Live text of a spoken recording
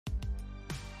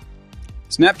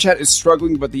Snapchat is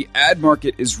struggling, but the ad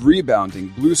market is rebounding.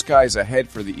 Blue skies ahead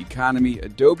for the economy.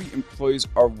 Adobe employees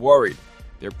are worried.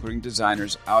 They're putting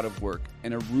designers out of work,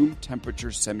 and a room temperature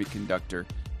semiconductor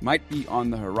might be on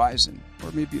the horizon.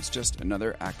 Or maybe it's just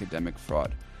another academic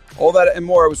fraud. All that and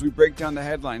more as we break down the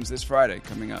headlines this Friday,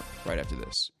 coming up right after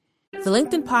this. The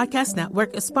LinkedIn Podcast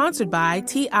Network is sponsored by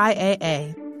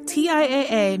TIAA.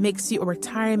 TIAA makes you a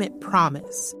retirement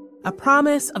promise. A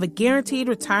promise of a guaranteed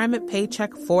retirement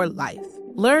paycheck for life.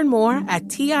 Learn more at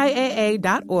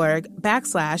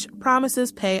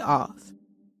TIAA.org/promises pay off.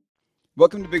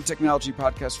 Welcome to Big Technology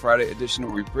Podcast Friday edition,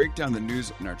 where we break down the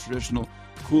news in our traditional,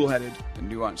 cool-headed, and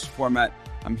nuanced format.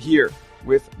 I'm here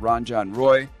with Ranjan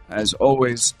Roy, as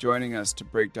always, joining us to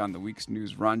break down the week's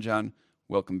news. Ranjan,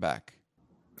 welcome back.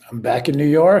 I'm back in New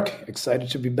York. Excited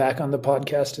to be back on the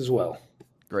podcast as well.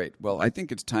 Great. Well, I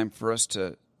think it's time for us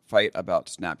to fight about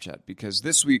Snapchat, because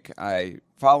this week,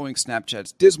 following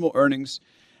Snapchat's dismal earnings,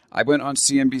 I went on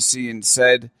CNBC and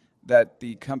said that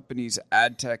the company's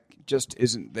ad tech just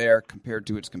isn't there compared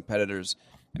to its competitors,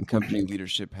 and company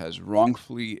leadership has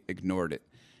wrongfully ignored it.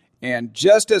 And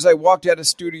just as I walked out of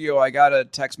studio, I got a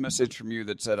text message from you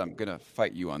that said, I'm going to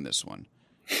fight you on this one.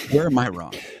 Where am I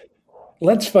wrong?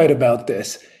 Let's fight about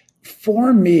this.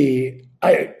 For me,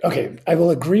 I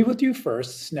will agree with you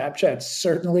first. Snapchat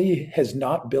certainly has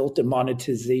not built a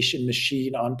monetization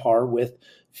machine on par with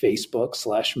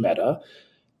Facebook/Meta.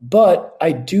 But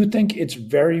I do think it's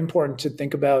very important to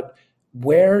think about,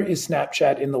 where is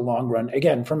Snapchat in the long run?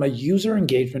 Again, from a user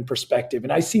engagement perspective,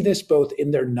 and I see this both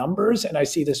in their numbers and I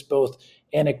see this both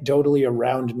anecdotally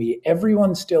around me.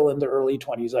 Everyone still in the early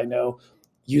 20s, I know,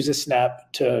 uses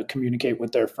Snap to communicate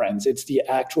with their friends. It's the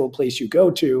actual place you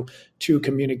go to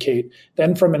communicate.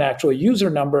 Then from an actual user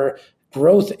number,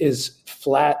 growth is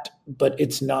flat, but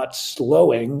it's not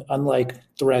slowing, unlike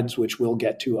Threads, which we'll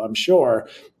get to, I'm sure.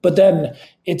 But then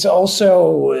it's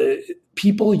also,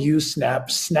 people use Snap.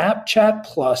 Snapchat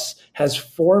Plus has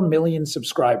 4 million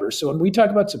subscribers. So when we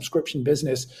talk about subscription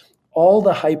business, all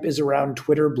the hype is around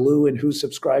Twitter Blue and who's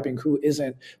subscribing, who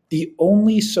isn't. The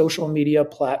only social media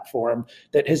platform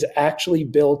that has actually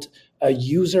built a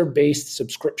user-based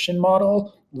subscription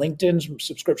model, LinkedIn's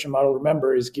subscription model,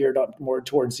 remember, is geared up more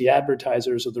towards the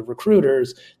advertisers or the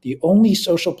recruiters. The only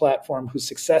social platform who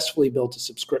successfully built a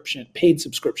paid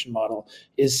subscription model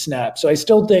is Snap. So I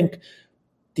still think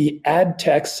the ad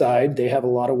tech side, they have a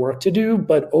lot of work to do,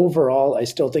 but overall, I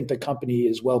still think the company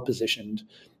is well positioned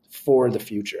for the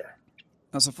future.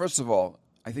 Now, so first of all,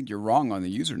 I think you're wrong on the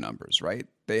user numbers, right?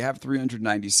 They have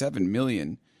 397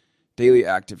 million daily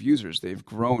active users. They've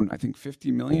grown, I think,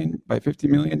 50 million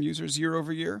users year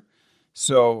over year.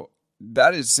 So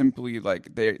that is simply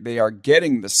like they are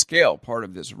getting the scale part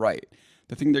of this right.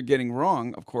 The thing they're getting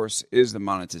wrong, of course, is the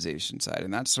monetization side.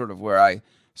 And that's sort of where I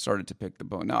started to pick the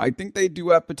bone. Now, I think they do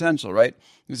have potential, right?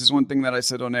 This is one thing that I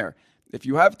said on air. If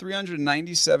you have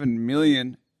 397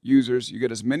 million users, you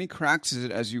get as many cracks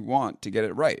as you want to get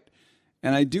it right.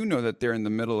 And I do know that they're in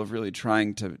the middle of really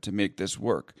trying to make this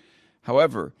work.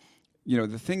 However,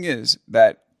 the thing is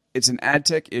that it's an ad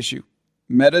tech issue.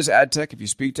 Meta's ad tech, if you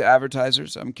speak to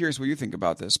advertisers, I'm curious what you think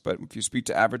about this, but if you speak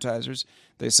to advertisers,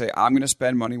 they say, I'm going to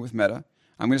spend money with Meta.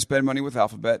 I'm going to spend money with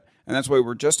Alphabet. And that's why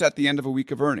we're just at the end of a week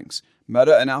of earnings.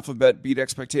 Meta and Alphabet beat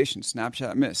expectations.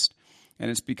 Snapchat missed. And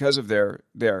it's because of their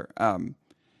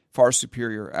far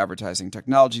superior advertising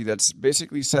technology that's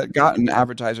basically gotten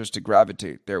advertisers to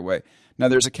gravitate their way. Now,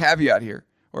 there's a caveat here,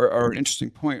 or an interesting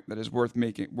point that is worth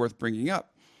bringing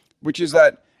up, which is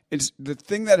that it's the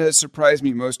thing that has surprised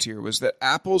me most here was that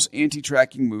Apple's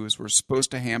anti-tracking moves were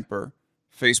supposed to hamper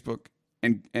Facebook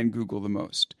and Google the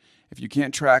most. If you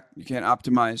can't track, you can't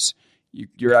optimize,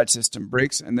 your ad system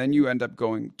breaks, and then you end up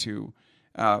going to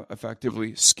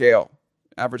effectively scale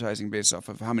advertising based off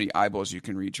of how many eyeballs you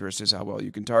can reach versus how well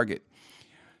you can target.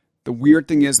 The weird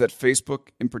thing is that Facebook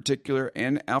in particular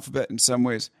and Alphabet in some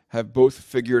ways have both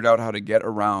figured out how to get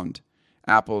around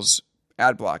Apple's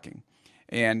ad blocking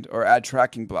or ad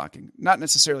tracking blocking. Not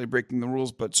necessarily breaking the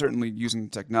rules, but certainly using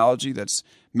technology that's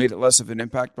made it less of an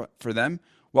impact for them,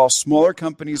 while smaller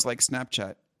companies like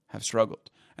Snapchat have struggled.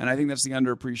 And I think that's the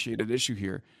underappreciated issue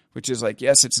here, which is like,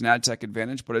 yes, it's an ad tech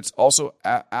advantage, but it's also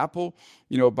Apple,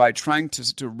 by trying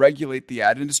to regulate the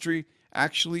ad industry,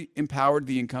 actually empowered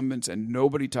the incumbents, and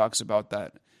nobody talks about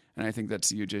that. And I think that's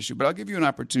a huge issue. But I'll give you an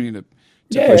opportunity to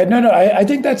push. I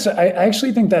think I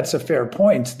actually think that's a fair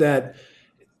point, that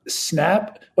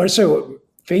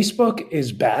Facebook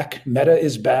is back, Meta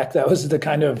is back. That was the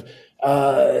kind of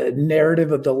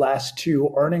narrative of the last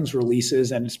two earnings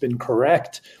releases, and it's been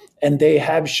correct. And they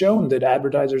have shown that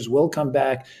advertisers will come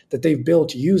back, that they've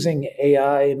built using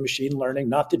AI and machine learning,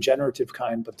 not the generative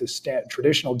kind, but the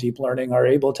traditional deep learning, are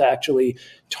able to actually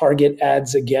target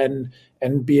ads again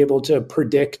and be able to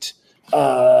predict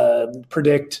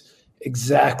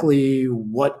exactly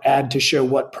what ad to show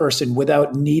what person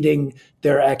without needing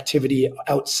their activity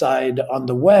outside on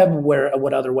the web, where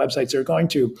what other websites they're going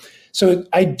to. So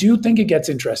I do think it gets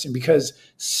interesting because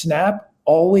Snap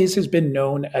always has been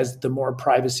known as the more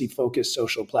privacy-focused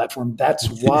social platform. That's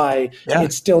why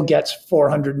it still gets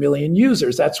 400 million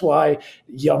users. That's why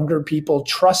younger people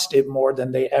trust it more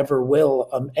than they ever will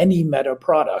any Meta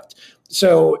product.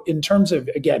 So in terms of,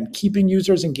 again, keeping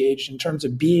users engaged, in terms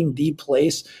of being the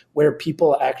place where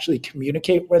people actually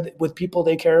communicate with people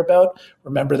they care about,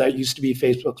 remember that used to be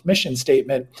Facebook's mission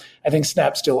statement. I think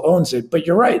Snap still owns it. But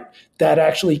you're right, that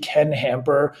actually can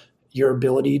hamper your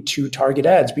ability to target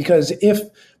ads, because if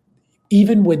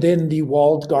even within the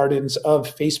walled gardens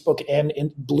of Facebook and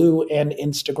Blue and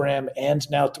Instagram and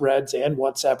now Threads and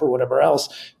WhatsApp or whatever else,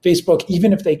 Facebook,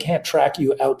 even if they can't track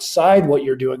you outside what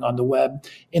you're doing on the web,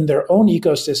 in their own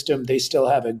ecosystem, they still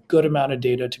have a good amount of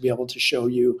data to be able to show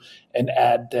you an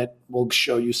ad that will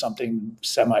show you something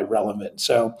semi-relevant.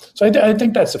 So I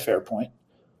think that's a fair point.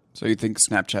 So you think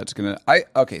Snapchat's going to...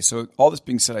 Okay, so all this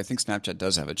being said, I think Snapchat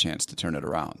does have a chance to turn it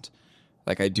around.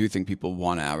 Like, I do think people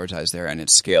want to advertise there, and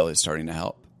its scale is starting to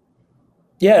help.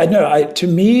 Yeah, no, to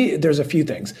me, there's a few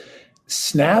things.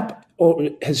 Snap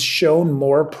has shown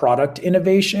more product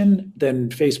innovation than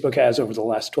Facebook has over the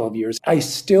last 12 years. I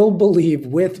still believe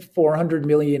with 400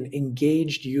 million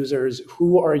engaged users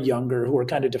who are younger, who are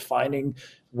kind of defining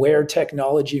where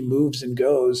technology moves and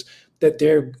goes, that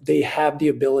they have the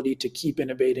ability to keep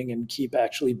innovating and keep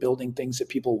actually building things that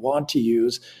people want to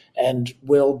use, and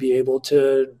will be able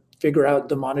to figure out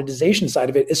the monetization side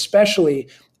of it, especially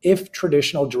if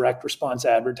traditional direct response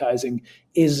advertising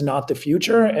is not the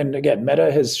future. And again,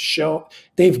 Meta has shown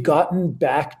they've gotten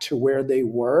back to where they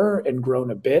were and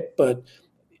grown a bit, but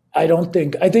I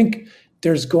think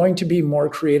there's going to be more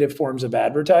creative forms of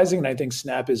advertising. And I think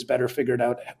Snap has better figured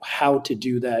out how to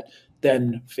do that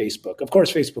than Facebook. Of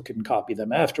course, Facebook can copy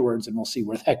them afterwards, and we'll see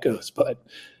where that goes. But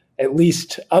at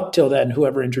least up till then,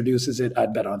 whoever introduces it,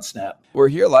 I'd bet on Snap. We're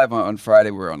here live on Friday.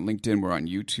 We're on LinkedIn. We're on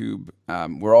YouTube.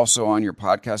 We're also on your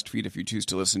podcast feed if you choose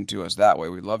to listen to us that way.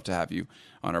 We'd love to have you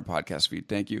on our podcast feed.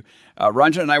 Thank you.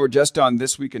 Ranjan and I were just on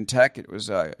This Week in Tech. It was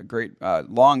a great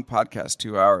long podcast,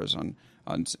 2 hours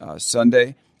on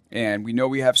Sunday. And we know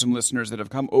we have some listeners that have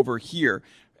come over here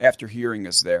after hearing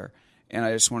us there. And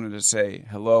I just wanted to say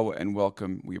hello and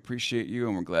welcome. We appreciate you,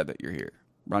 and we're glad that you're here.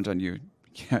 Ranjan, you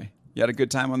had a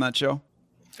good time on that show?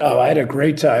 Oh, I had a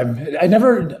great time. I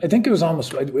think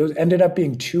it ended up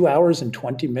being 2 hours and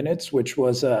 20 minutes, which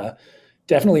was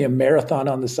definitely a marathon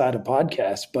on the side of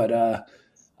podcasts. But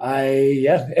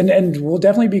and we'll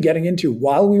definitely be getting into,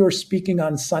 while we were speaking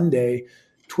on Sunday,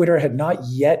 Twitter had not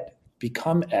yet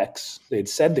become X. They'd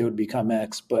said they would become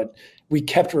X, but we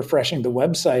kept refreshing the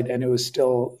website, and it was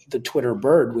still the Twitter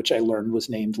bird, which I learned was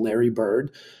named Larry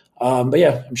Bird. But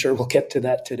yeah, I'm sure we'll get to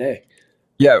that today.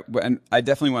 Yeah, and I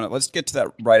definitely want to, let's get to that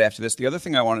right after this. The other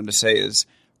thing I wanted to say is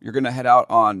you're going to head out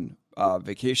on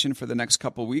vacation for the next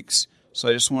couple weeks. So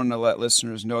I just wanted to let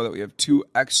listeners know that we have two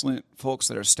excellent folks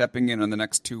that are stepping in on the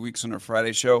next 2 weeks on our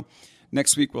Friday show.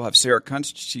 Next week, we'll have Sarah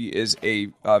Kunst. She is a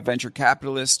venture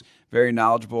capitalist, very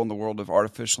knowledgeable in the world of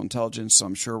artificial intelligence. So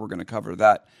I'm sure we're going to cover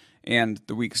that and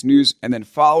the week's news. And then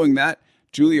following that,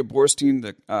 Julia Borstein,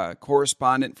 the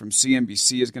correspondent from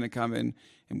CNBC, is going to come in,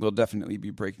 and we'll definitely be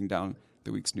breaking down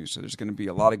the week's news. So there's going to be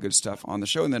a lot of good stuff on the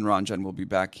show. And then Ranjan will be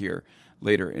back here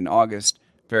later in August.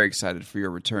 Very excited for your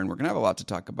return. We're going to have a lot to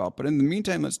talk about. But in the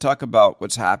meantime, let's talk about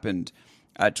what's happened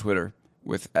at Twitter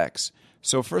with X.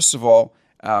 So first of all,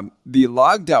 the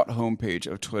logged out homepage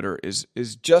of Twitter is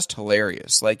just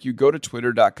hilarious. Like, you go to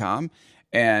twitter.com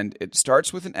and it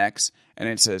starts with an X and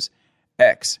it says,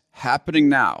 X, happening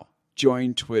now.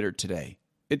 Join Twitter today.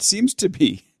 It seems to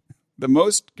be the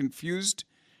most confused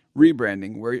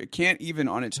rebranding, where you can't even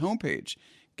on its homepage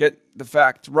get the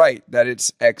fact right that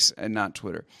it's X and not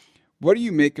Twitter. What do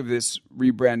you make of this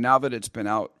rebrand now that it's been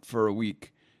out for a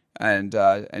week? And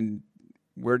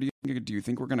where do you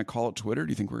think we're going to call it Twitter?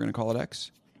 Do you think we're going to call it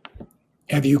X?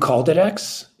 Have you called it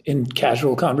X in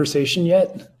casual conversation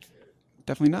yet?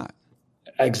 Definitely not.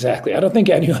 Exactly. I don't think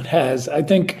anyone has. I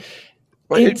think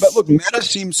but look, Meta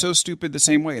seemed so stupid the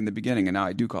same way in the beginning, and now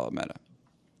I do call it Meta.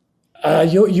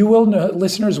 You will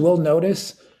listeners will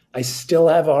notice I still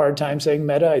have a hard time saying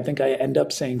Meta. I think I end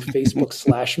up saying Facebook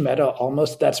 /Meta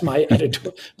almost. That's my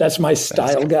editor. That's my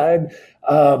style guide.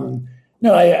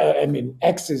 No, I mean,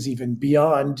 X is even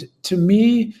beyond. To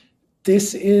me,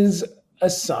 this is a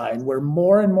sign where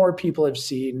more and more people have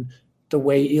seen the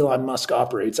way Elon Musk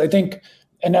operates. I think,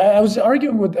 and I was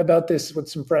arguing about this with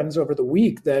some friends over the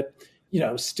week, that,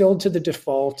 still to the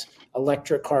default,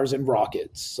 electric cars and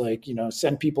rockets, like,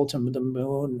 send people to the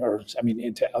moon, or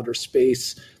into outer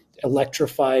space,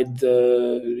 electrified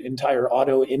the entire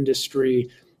auto industry.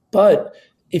 But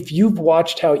if you've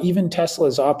watched how even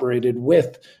Tesla's operated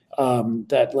with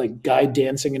that like guy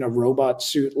dancing in a robot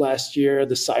suit last year,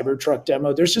 the Cybertruck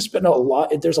demo, there's just been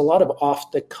there's a lot of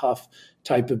off the cuff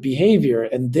type of behavior.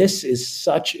 And this is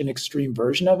such an extreme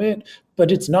version of it,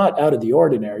 but it's not out of the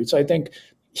ordinary. So I think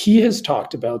he has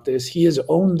talked about this. He has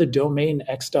owned the domain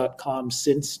x.com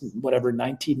since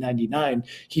 1999.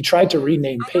 He tried to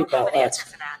rename PayPal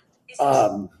X.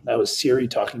 That was Siri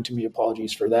talking to me.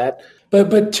 Apologies for that.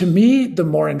 But to me, the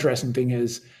more interesting thing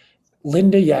is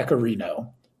Linda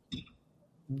Yaccarino.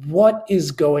 What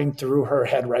is going through her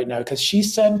head right now? Because she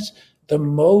sent the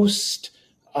most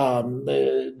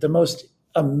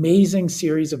amazing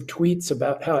series of tweets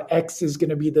about how X is going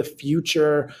to be the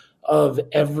future of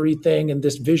everything and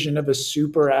this vision of a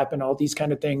super app and all these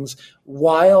kind of things,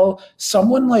 while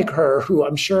someone like her, who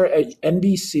I'm sure at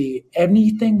NBC,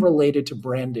 anything related to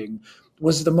branding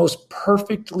was the most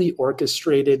perfectly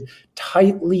orchestrated,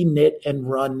 tightly knit and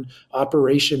run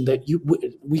operation that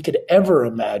we could ever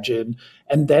imagine.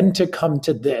 And then to come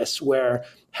to this, where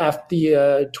half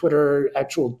the Twitter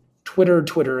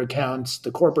accounts,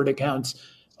 the corporate accounts,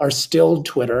 are still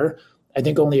Twitter. I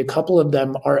think only a couple of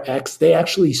them are X. They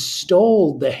actually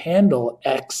stole the handle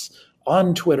X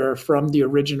on Twitter from the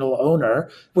original owner.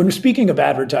 When we're speaking of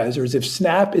advertisers, if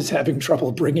Snap is having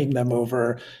trouble bringing them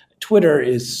over, Twitter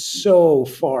is so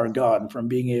far gone from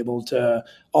being able to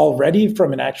already,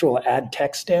 from an actual ad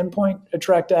tech standpoint,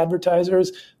 attract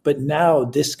advertisers. But now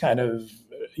this kind of,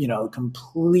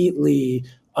 completely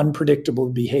unpredictable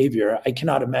behavior. I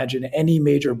cannot imagine any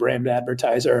major brand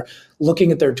advertiser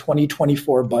looking at their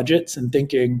 2024 budgets and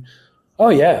thinking, oh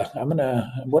yeah,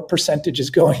 what percentage is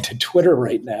going to Twitter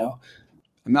right now?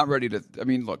 I'm not ready to,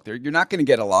 look, you're not going to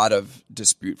get a lot of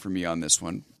dispute from me on this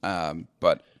one,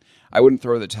 but I wouldn't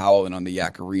throw the towel in on the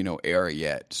Yaccarino era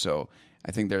yet. So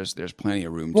I think there's plenty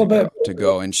of room to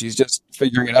go, and she's just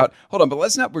figuring it out. Hold on, but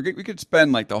we could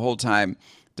spend like the whole time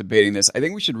debating this. I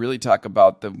think we should really talk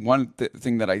about the one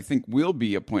thing that I think will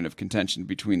be a point of contention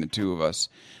between the two of us,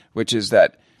 which is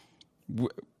that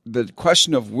the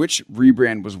question of which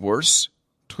rebrand was worse,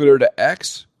 Twitter to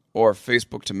X or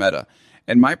Facebook to Meta.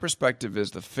 And my perspective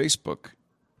is the Facebook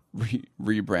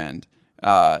rebrand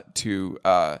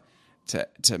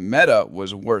to Meta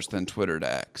was worse than Twitter to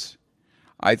X.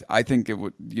 I think it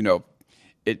would,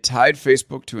 it tied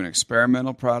Facebook to an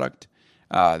experimental product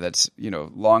that's,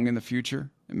 long in the future.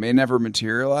 It may never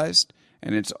materialized,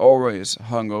 and it's always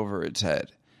hung over its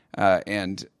head.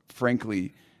 And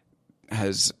frankly,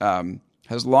 has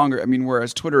longer.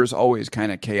 Whereas Twitter is always kind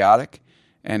of chaotic,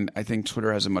 and I think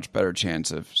Twitter has a much better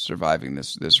chance of surviving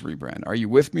this rebrand. Are you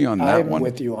with me on that one? I'm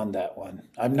with you on that one.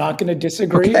 I'm not going to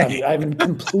disagree. Okay. I'm in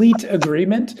complete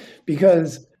agreement,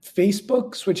 because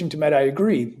Facebook switching to Meta, I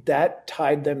agree, that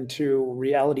tied them to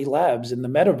Reality Labs and the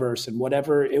metaverse and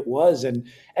whatever it was. And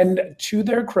to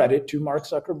their credit, to Mark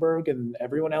Zuckerberg and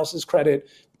everyone else's credit,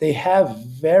 they have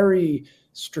very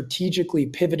strategically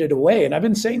pivoted away. And I've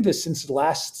been saying this since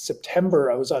last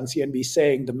September. I was on CNBC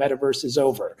saying the metaverse is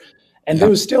over. And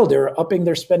they're upping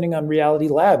their spending on Reality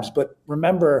Labs. But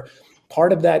remember,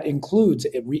 part of that includes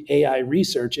AI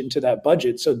research into that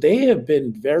budget. So they have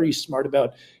been very smart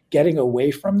about getting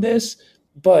away from this.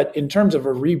 But in terms of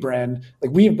a rebrand,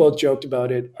 like we've both joked about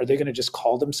it, are they going to just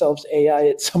call themselves AI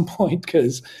at some point?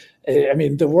 Because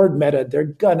the word Meta, they're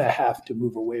going to have to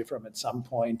move away from at some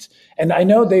point. And I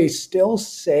know they still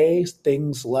say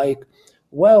things like,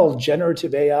 well,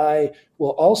 generative AI will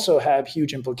also have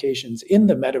huge implications in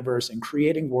the metaverse and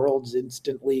creating worlds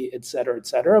instantly, et cetera, et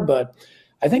cetera. But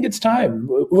I think it's time.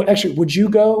 Actually, would you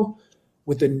go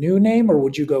with a new name, or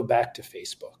would you go back to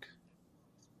Facebook?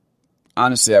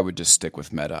 Honestly, I would just stick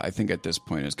with Meta. I think at this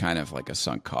point it's kind of like a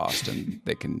sunk cost, and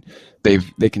they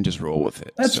can just roll with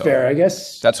it. That's fair, I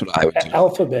guess. That's what I would do.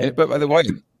 Alphabet. But by the way,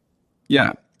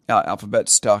 Alphabet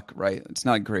stuck, right? It's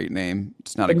not a great name.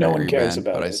 It's not a great no one cares rebrand,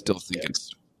 about but it. I still think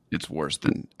it's worse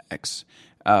than X.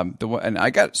 And I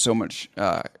got so much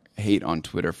hate on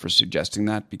Twitter for suggesting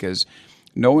that, because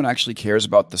no one actually cares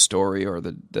about the story or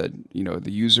the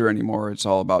user anymore. It's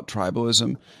all about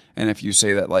tribalism. And if you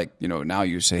say that, now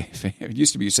you say, it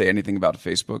used to be you say anything about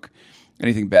Facebook,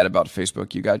 anything bad about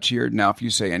Facebook, you got cheered. Now if you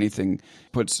say anything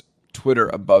puts Twitter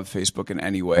above Facebook in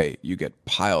any way, you get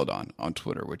piled on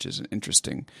Twitter, which is an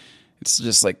interesting it's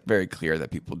just like very clear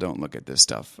that people don't look at this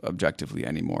stuff objectively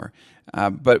anymore.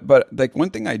 But like one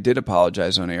thing I did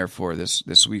apologize on air for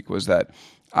this week was that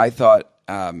I thought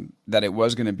that it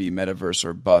was going to be metaverse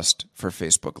or bust for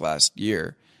Facebook last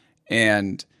year,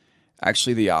 and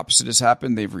actually the opposite has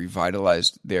happened. They've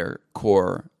revitalized their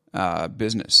core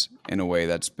business in a way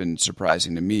that's been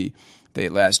surprising to me. They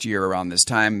last year around this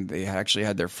time they actually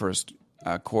had their first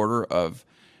quarter of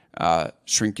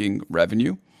shrinking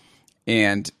revenue,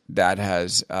 and that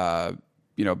has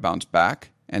bounced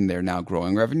back, and they're now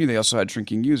growing revenue. They also had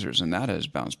shrinking users, and that has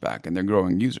bounced back, and they're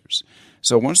growing users.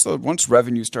 So once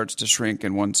revenue starts to shrink,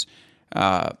 and once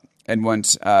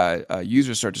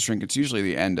users start to shrink, it's usually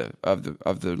the end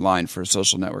of the line for a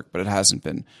social network, but it hasn't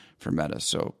been for Meta.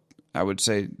 So I would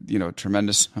say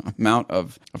tremendous amount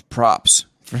of props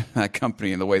for that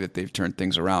company and the way that they've turned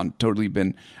things around. Totally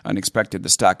been unexpected. The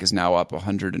stock is now up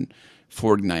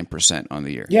 149% on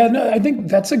the year. Yeah, no, I think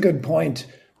that's a good point.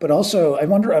 But also, I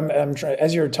wonder,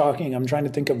 as you're talking, I'm trying to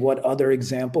think of what other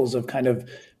examples of kind of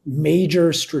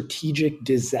major strategic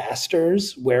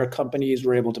disasters where companies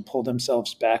were able to pull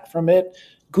themselves back from it.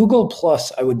 Google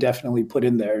Plus, I would definitely put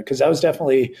in there, because that was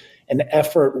definitely an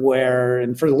effort where,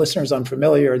 and for the listeners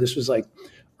unfamiliar, this was like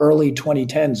early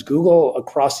 2010s. Google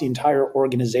across the entire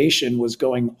organization was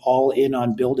going all in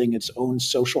on building its own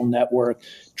social network,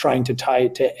 trying to tie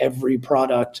it to every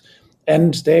product.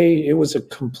 And it was a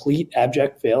complete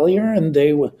abject failure, and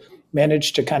they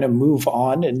managed to kind of move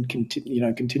on and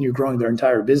continue growing their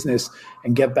entire business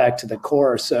and get back to the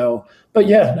core. So, but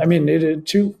yeah, I mean,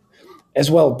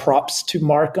 as well, props to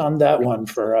Mark on that one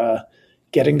for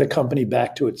getting the company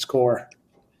back to its core.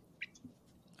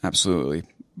 Absolutely.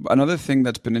 Another thing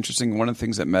that's been interesting, one of the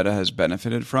things that Meta has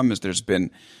benefited from is there's been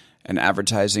an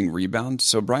advertising rebound.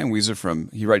 So Brian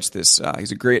Weiser he writes this,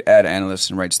 he's a great ad analyst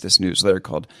and writes this newsletter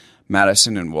called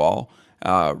Madison and Wall,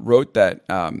 wrote that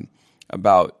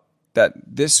about that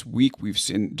this week we've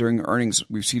seen during earnings,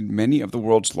 we've seen many of the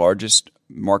world's largest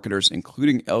marketers,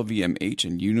 including LVMH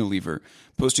and Unilever,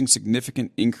 posting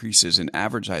significant increases in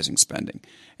advertising spending.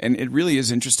 And it really is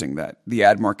interesting that the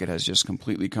ad market has just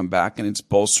completely come back, and it's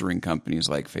bolstering companies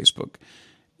like Facebook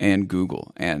and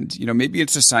Google. And, maybe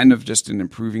it's a sign of just an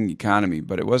improving economy,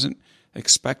 but it wasn't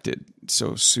expected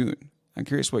so soon. I'm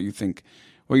curious what you think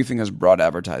has brought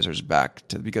advertisers back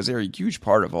because they're a huge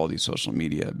part of all these social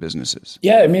media businesses.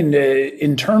 Yeah, I mean,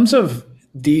 in terms of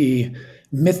the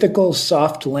mythical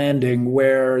soft landing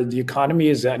where the economy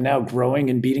is now growing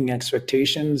and beating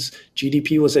expectations,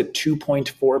 GDP was at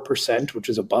 2.4%, which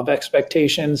is above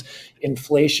expectations.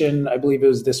 Inflation, I believe it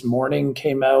was this morning,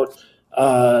 came out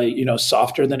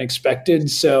softer than expected.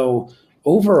 So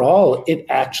overall, it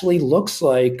actually looks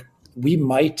like we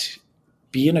might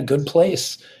be in a good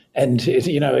place. And,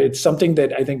 it's something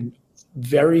that I think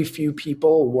very few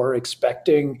people were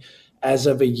expecting as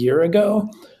of a year ago.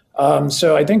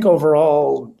 So I think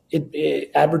overall,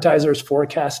 advertisers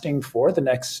forecasting for the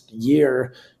next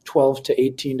year, 12 to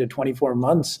 18 to 24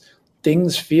 months,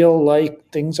 things feel like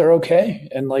things are okay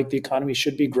and like the economy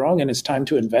should be growing, and it's time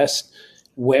to invest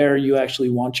where you actually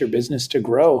want your business to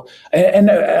grow.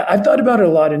 And I've thought about it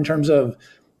a lot in terms of,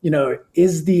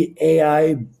 is the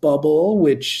AI bubble,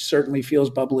 which certainly feels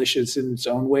bubblicious in its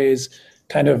own ways,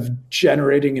 kind of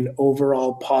generating an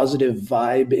overall positive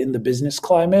vibe in the business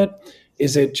climate?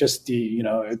 Is it just the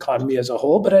economy as a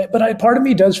whole? But part of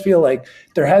me does feel like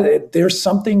there's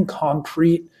something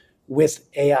concrete with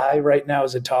AI right now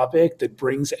as a topic that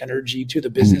brings energy to the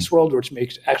business world, which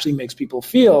makes people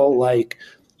feel like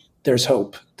there's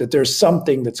hope, that there's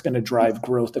something that's going to drive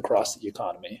growth across the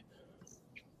economy.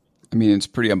 I mean, it's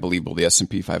pretty unbelievable. The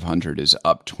S&P 500 is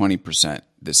up 20%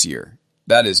 this year.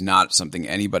 That is not something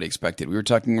anybody expected. We were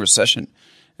talking recession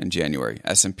in January.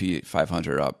 S&P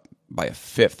 500 up by a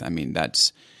fifth. I mean,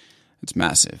 it's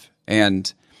massive.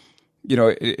 And,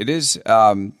 it is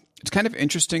it's kind of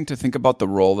interesting to think about the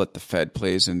role that the Fed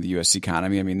plays in the U.S.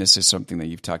 economy. I mean, this is something that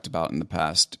you've talked about in the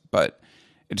past, but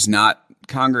it's not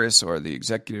Congress or the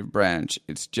executive branch.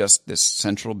 It's just this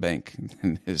central bank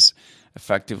and is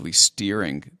effectively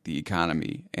steering the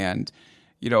economy. And,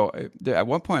 at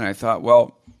one point I thought,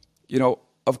 well,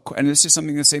 and this is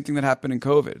the same thing that happened in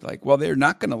COVID. Like, well, they're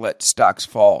not going to let stocks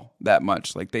fall that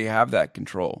much. Like, they have that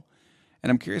control. And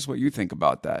I'm curious what you think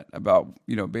about that, about,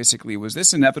 basically, was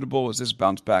this inevitable? Was this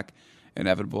bounce back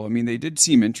inevitable? I mean, they did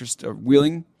seem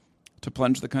willing to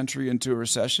plunge the country into a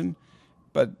recession,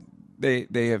 but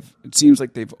they have, it seems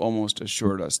like they've almost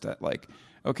assured us that, like,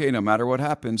 okay, no matter what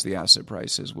happens, the asset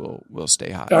prices will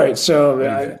stay high. All right,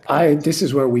 so this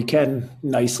is where we can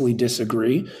nicely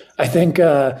disagree. I think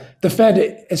the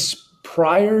Fed,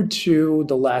 prior to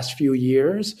the last few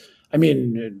years, I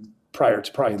mean, prior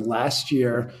to probably last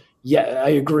year, yeah, I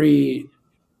agree.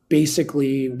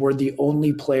 Basically, we're the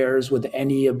only players with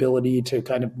any ability to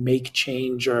kind of make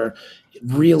change or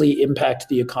really impact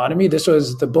the economy. This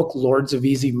was the book Lords of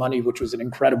Easy Money, which was an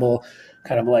incredible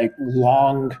kind of like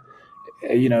long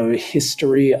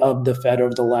history of the Fed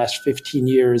over the last 15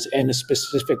 years, and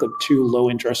specifically to low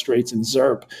interest rates and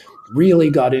ZIRP, really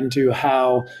got into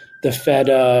how the Fed,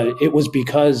 it was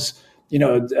because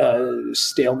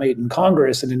stalemate in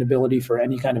Congress and inability for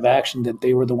any kind of action that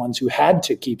they were the ones who had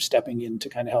to keep stepping in to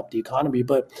kind of help the economy.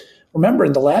 But remember,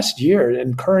 in the last year,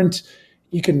 and current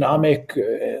economic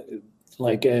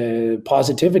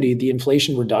positivity, the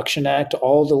Inflation Reduction Act,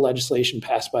 all the legislation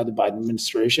passed by the Biden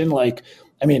administration,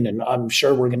 and I'm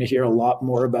sure we're going to hear a lot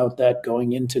more about that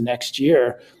going into next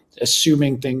year,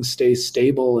 assuming things stay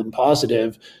stable and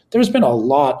positive. There's been a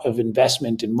lot of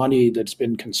investment in money that's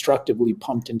been constructively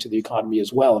pumped into the economy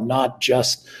as well, not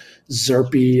just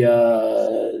ZIRPy,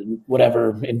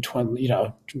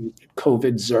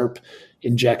 COVID ZIRP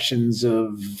injections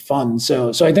of funds.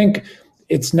 So I think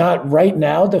it's not right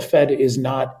now. The Fed is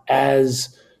not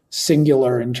as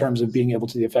singular in terms of being able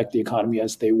to affect the economy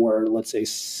as they were, let's say,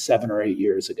 7 or 8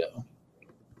 years ago.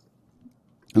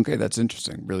 Okay, that's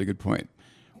interesting. Really good point.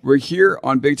 We're here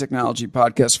on Big Technology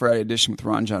Podcast Friday edition with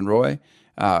Ranjan Roy.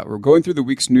 We're going through the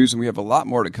week's news, and we have a lot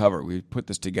more to cover. We put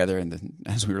this together, and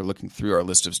as we were looking through our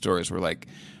list of stories, we're like,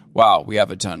 wow, we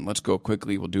have a ton. Let's go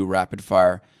quickly. We'll do rapid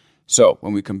fire. So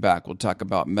when we come back, we'll talk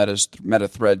about Meta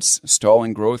Threads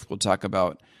stalling growth. We'll talk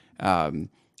about how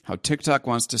TikTok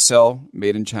wants to sell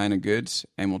made-in-China goods,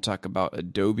 and we'll talk about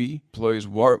Adobe. Employees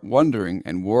wondering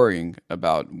and worrying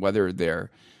about whether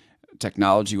their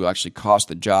technology will actually cost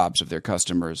the jobs of their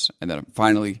customers. And then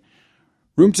finally,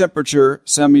 room temperature,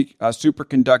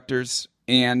 superconductors,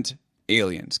 and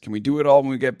aliens. Can we do it all when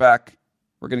we get back?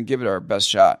 We're going to give it our best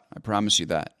shot. I promise you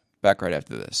that. Back right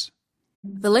after this.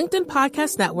 The LinkedIn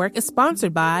Podcast Network is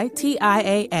sponsored by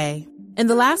TIAA. In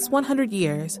the last 100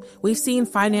 years, we've seen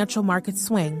financial markets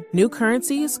swing, new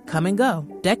currencies come and go,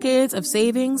 decades of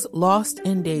savings lost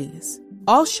in days,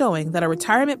 all showing that a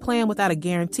retirement plan without a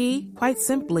guarantee, quite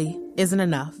simply, isn't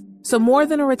enough. So more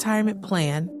than a retirement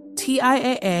plan,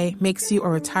 TIAA makes you a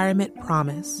retirement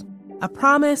promise. A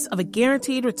promise of a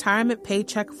guaranteed retirement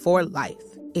paycheck for life.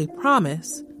 A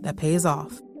promise that pays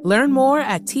off. Learn more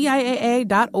at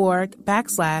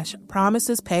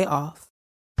TIAA.org/promisespayoff.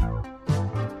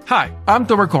 Hi, I'm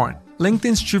Tomer Korn,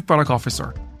 LinkedIn's Chief Product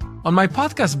Officer. On my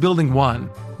podcast, Building One,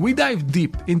 we dive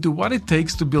deep into what it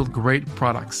takes to build great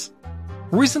products.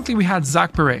 Recently, we had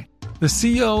Zach Perret, the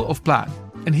CEO of Plaid,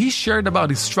 and he shared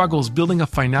about his struggles building a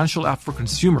financial app for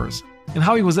consumers and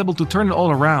how he was able to turn it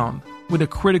all around with a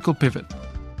critical pivot.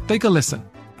 Take a listen.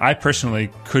 I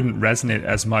personally couldn't resonate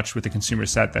as much with the consumer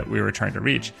set that we were trying to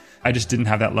reach. I just didn't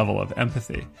have that level of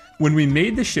empathy. When we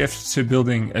made the shift to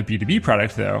building a B2B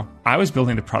product, though, I was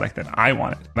building the product that I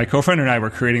wanted. My co-founder and I were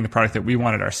creating the product that we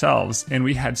wanted ourselves, and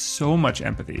we had so much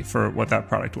empathy for what that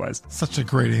product was. Such a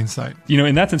great insight.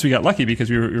 In that sense, we got lucky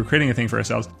because we were creating a thing for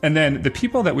ourselves. And then the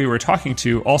people that we were talking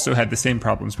to also had the same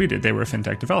problems we did. They were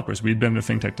fintech developers. We'd been a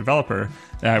fintech developer.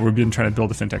 We've been trying to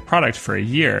build a fintech product for a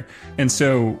year. And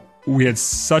so we had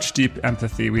such deep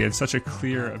empathy. We had such a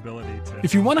clear ability to...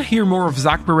 If you want to hear more of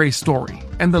Zach Perret's story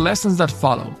and the lessons that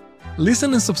follow,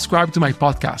 listen and subscribe to my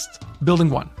podcast,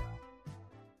 Building One.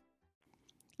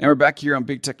 And we're back here on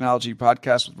Big Technology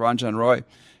Podcast with Ranjan Roy,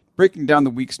 breaking down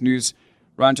the week's news.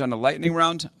 Ranjan, a lightning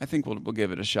round? I think we'll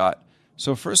give it a shot.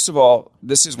 So first of all,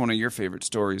 this is one of your favorite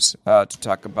stories to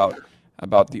talk about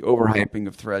the overhyping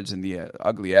of Threads and the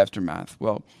ugly aftermath.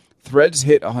 Well, Threads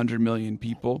hit 100 million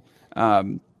people.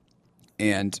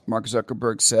 And Mark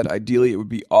Zuckerberg said, ideally, it would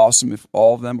be awesome if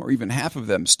all of them, or even half of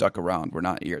them, stuck around. We're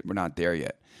not there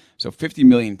yet. So 50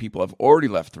 million people have already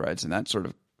left Threads, and that sort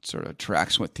of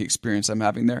tracks with the experience I'm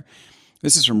having there.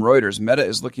 This is from Reuters. Meta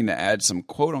is looking to add some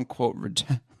quote-unquote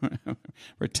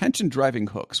retention-driving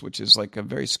hooks, which is like a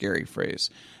very scary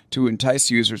phrase, to entice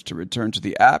users to return to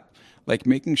the app, like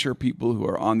making sure people who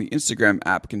are on the Instagram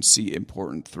app can see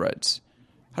important threads.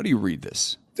 How do you read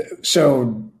this?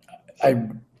 So I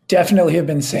definitely have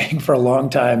been saying for a long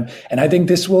time, and I think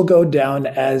this will go down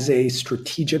as a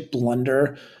strategic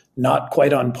blunder, not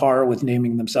quite on par with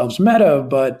naming themselves Meta,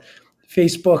 but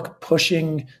Facebook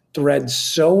pushing Threads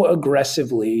so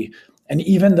aggressively. And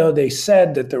even though they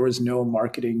said that there was no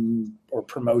marketing or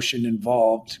promotion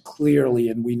involved, clearly,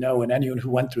 and we know, and anyone who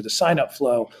went through the sign-up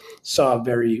flow saw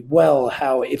very well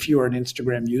how, if you are an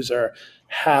Instagram user,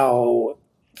 how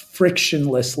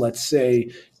frictionless, let's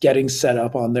say, getting set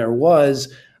up on there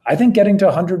was. I think getting to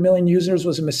 100 million users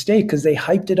was a mistake because they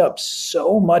hyped it up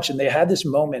so much and they had this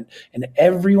moment and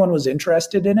everyone was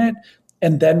interested in it.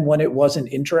 And then when it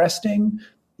wasn't interesting,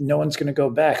 no one's going to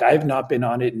go back. I've not been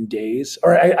on it in days,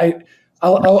 or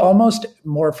I'll almost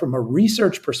more from a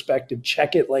research perspective,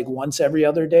 check it like once every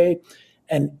other day.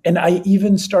 And I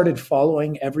even started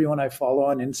following everyone I follow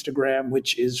on Instagram,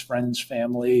 which is friends,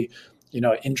 family,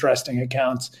 interesting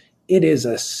accounts. It is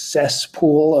a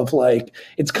cesspool of like,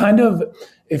 it's kind of,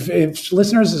 if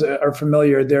listeners are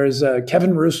familiar, there's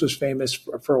Kevin Roose was famous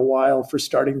for a while for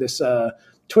starting this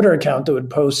Twitter account that would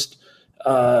post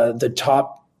the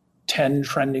top 10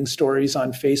 trending stories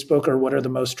on Facebook or what are the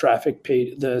most traffic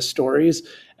paid the stories.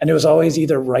 And it was always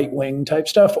either right-wing type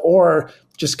stuff or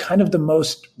just kind of the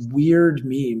most weird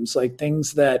memes, like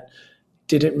things that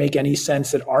didn't make any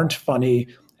sense, that aren't funny.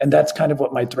 And that's kind of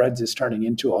what my Threads is turning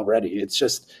into already. It's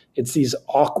these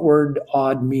awkward,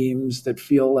 odd memes that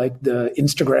feel like the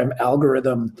Instagram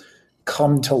algorithm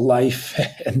come to life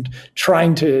and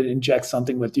trying to inject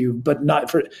something with you, but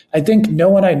not for, I think no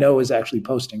one I know is actually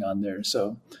posting on there.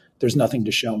 So there's nothing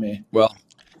to show me. Well,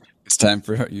 it's time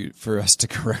for us to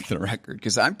correct the record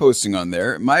because I'm posting on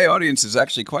there. My audience is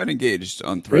actually quite engaged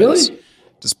on Threads. Really?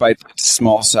 Despite its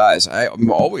small size,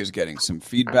 I'm always getting some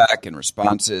feedback and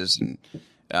responses and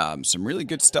some really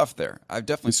good stuff there. I've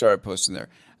definitely started posting there.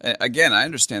 Again, I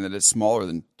understand that it's smaller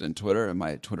than Twitter, and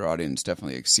my Twitter audience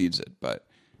definitely exceeds it. But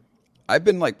I've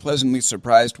been like pleasantly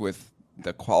surprised with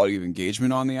the quality of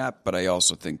engagement on the app. But I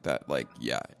also think that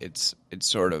it's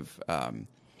sort of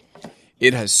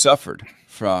it has suffered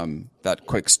from that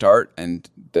quick start, and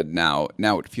that now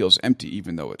it feels empty,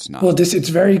 even though it's not. Well, it's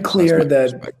very clear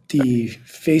that the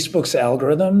Facebook's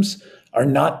algorithms are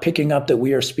not picking up that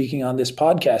we are speaking on this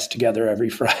podcast together every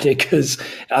Friday, because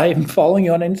I'm following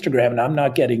you on Instagram and I'm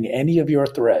not getting any of your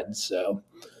threads. So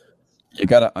you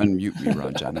got to unmute me,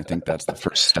 Ranjan. I think that's the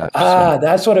first step.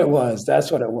 That's what it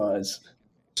was.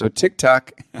 So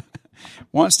TikTok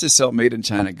wants to sell made in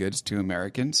China goods to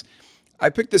Americans. I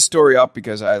picked this story up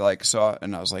because I saw it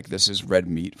and I was like, this is red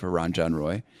meat for Ranjan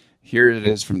Roy. Here it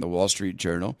is from the Wall Street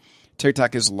Journal.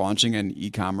 TikTok is launching an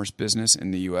e-commerce business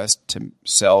in the U.S. to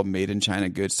sell made in China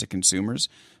goods to consumers,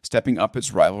 stepping up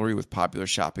its rivalry with popular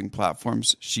shopping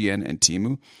platforms Shein and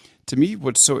Temu. To me,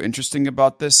 what's so interesting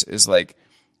about this is like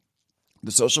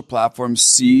the social platforms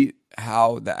see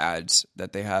how the ads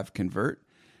that they have convert.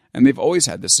 And they've always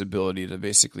had this ability to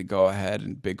basically go ahead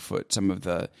and Bigfoot some of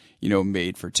the,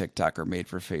 made for TikTok or made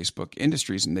for Facebook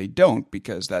industries. And they don't,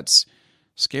 because that's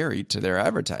scary to their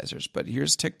advertisers. But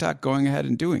here's TikTok going ahead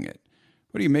and doing it.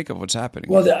 What do you make of what's happening?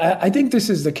 Well, I think this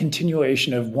is the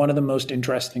continuation of one of the most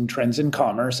interesting trends in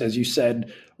commerce. As you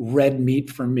said, red meat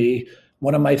for me.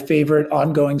 One of my favorite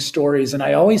ongoing stories. And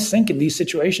I always think in these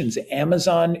situations,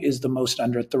 Amazon is the most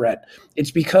under threat.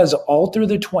 It's because all through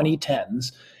the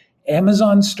 2010s,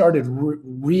 Amazon started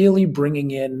really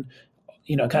bringing in,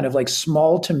 kind of like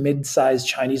small to mid-sized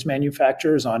Chinese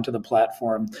manufacturers onto the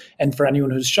platform. And for anyone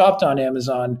who's shopped on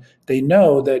Amazon, they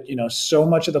know that, so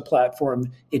much of the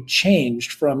platform, it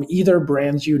changed from either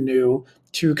brands you knew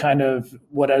to kind of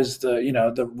what is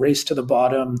the race to the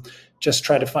bottom, just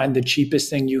try to find the cheapest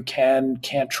thing you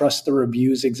can't trust the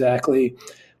reviews exactly.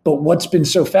 But what's been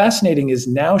so fascinating is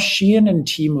now Shein and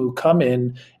Temu come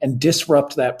in and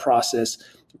disrupt that process.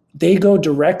 They go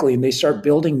directly and they start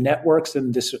building networks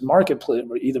in this marketplace,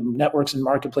 or either networks and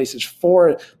marketplaces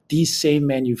for these same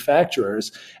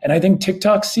manufacturers. And I think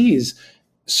TikTok sees,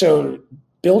 so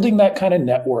building that kind of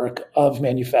network of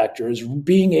manufacturers,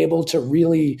 being able to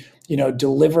really,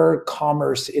 deliver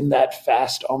commerce in that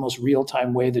fast, almost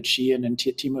real-time way that Shein and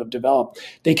Temu have developed.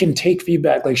 They can take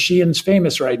feedback. Like Shein's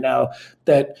famous right now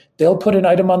that they'll put an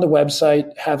item on the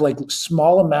website, have like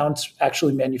small amounts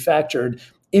actually manufactured.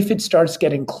 If it starts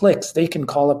getting clicks, they can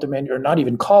call up the or not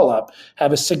even call up,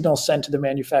 have a signal sent to the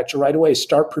manufacturer right away,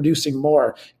 start producing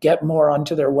more, get more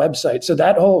onto their website. So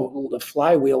that whole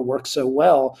flywheel works so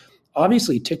well.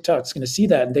 Obviously, TikTok's going to see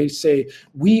that and they say,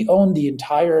 we own the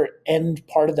entire end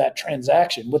part of that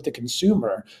transaction with the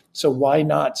consumer. So why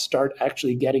not start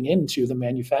actually getting into the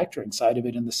manufacturing side of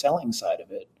it and the selling side of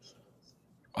it?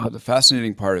 Well, the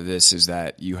fascinating part of this is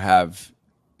that you have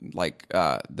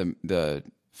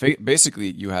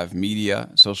basically you have media,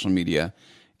 social media,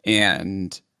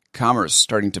 and commerce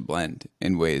starting to blend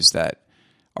in ways that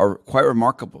are quite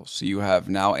remarkable. So you have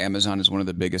now Amazon is one of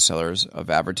the biggest sellers of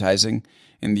advertising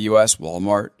in the U.S.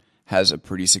 Walmart has a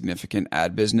pretty significant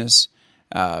ad business.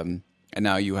 And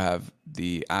now you have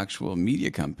the actual media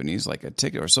companies like a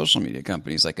TikTok, or social media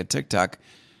companies like a TikTok,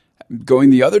 going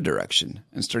the other direction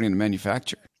and starting to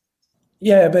manufacture.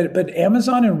 Yeah, but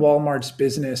Amazon and Walmart's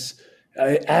business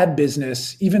ad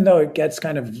business, even though it gets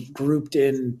kind of grouped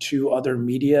into other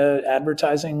media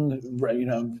advertising,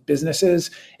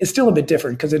 businesses, it's still a bit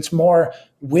different because it's more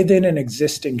within an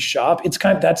existing shop. It's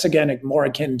that's again more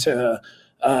akin to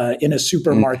in a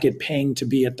supermarket paying to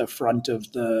be at the front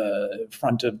of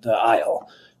the aisle.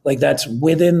 Like that's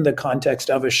within the context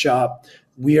of a shop.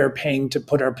 We are paying to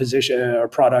put our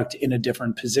product in a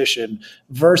different position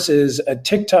versus a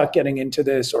TikTok getting into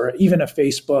this or even a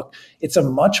Facebook. It's a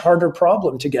much harder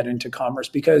problem to get into commerce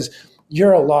because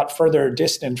you're a lot further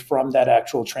distant from that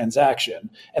actual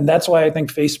transaction. And that's why I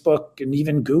think Facebook and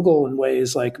even Google in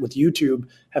ways like with YouTube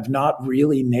have not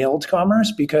really nailed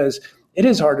commerce because it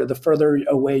is harder the further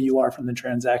away you are from the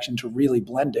transaction to really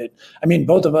blend it. I mean,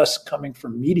 both of us coming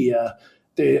from media,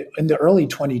 in the early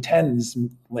 2010s,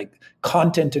 like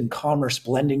content and commerce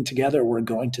blending together were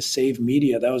going to save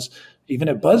media. That was, even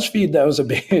at BuzzFeed, that was a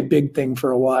big thing for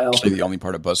a while. Actually, the only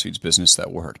part of BuzzFeed's business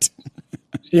that worked.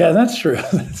 Yeah, that's true.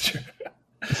 That's true.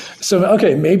 So,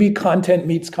 okay, maybe content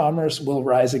meets commerce will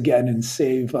rise again and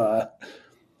save,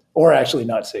 or actually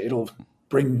not save, it'll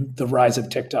bring the rise of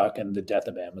TikTok and the death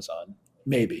of Amazon.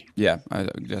 Maybe. Yeah, I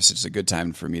guess it's a good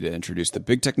time for me to introduce the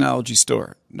big technology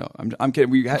store. No, I'm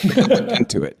kidding. We had to look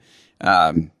into it,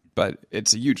 but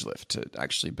it's a huge lift to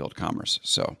actually build commerce.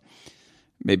 So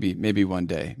maybe one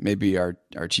day, maybe our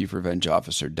chief revenge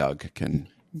officer Doug can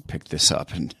pick this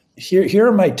up. And here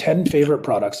are my 10 favorite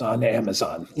products on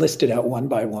Amazon, listed out one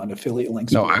by one. Affiliate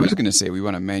links. No, I was going to say we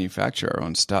want to manufacture our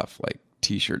own stuff, like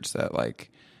T-shirts that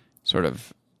like sort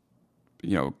of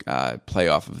play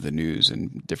off of the news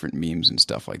and different memes and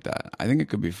stuff like that. I think it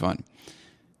could be fun,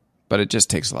 but it just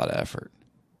takes a lot of effort.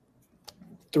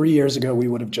 3 years ago, we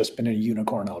would have just been a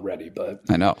unicorn already, but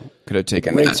I know could have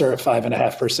taken rates are at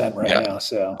 5.5% right now.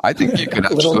 So I think you could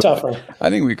a little tougher. I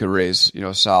think we could raise,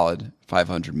 solid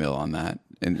 500 mil on that.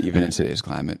 And even in today's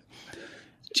climate,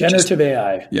 generative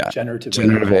AI,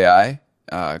 generative AI,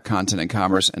 content and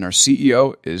commerce. And our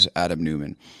CEO is Adam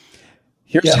Newman.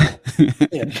 Here's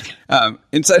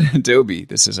inside Adobe.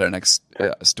 This is our next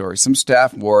story. Some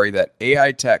staff worry that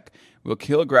AI tech will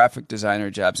kill graphic designer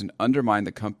jobs and undermine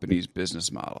the company's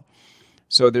business model.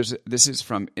 So this is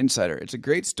from Insider. It's a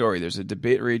great story. There's a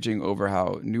debate raging over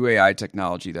how new AI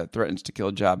technology that threatens to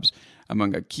kill jobs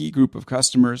among a key group of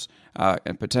customers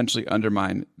and potentially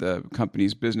undermine the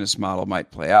company's business model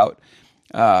might play out.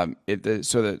 So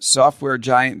the software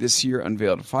giant this year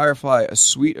unveiled Firefly, a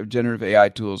suite of generative AI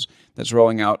tools that's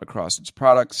rolling out across its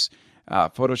products.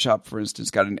 Photoshop, for instance,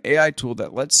 got an AI tool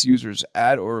that lets users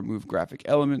add or remove graphic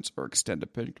elements or extend a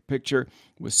picture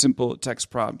with simple text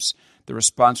prompts. The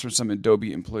response from some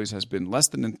Adobe employees has been less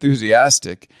than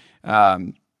enthusiastic,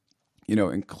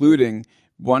 including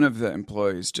one of the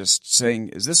employees just saying,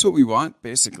 "Is this what we want?"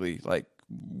 Basically, like,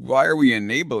 why are we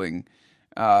enabling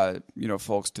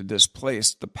folks to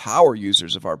displace the power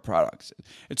users of our products?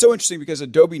 It's so interesting because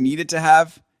Adobe needed to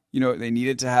have,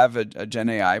 a Gen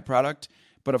AI product,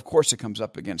 but of course it comes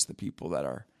up against the people that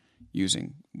are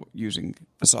using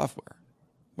the software.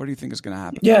 What do you think is going to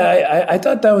happen? Yeah, I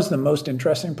thought that was the most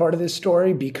interesting part of this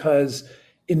story because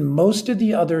in most of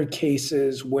the other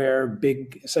cases where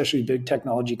especially big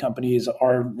technology companies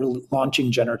are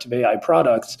launching generative AI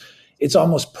products, it's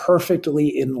almost perfectly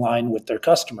in line with their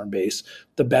customer base.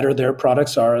 The better their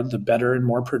products are, the better and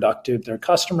more productive their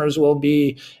customers will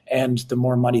be, and the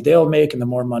more money they'll make and the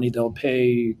more money they'll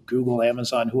pay Google,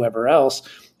 Amazon, whoever else.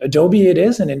 Adobe, it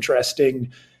is an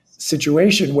interesting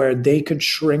situation where they could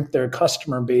shrink their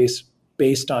customer base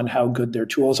based on how good their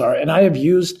tools are. And I have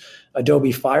used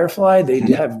Adobe Firefly. They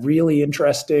have really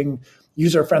interesting,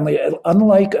 user-friendly,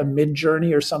 unlike a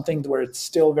Midjourney or something where it's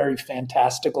still very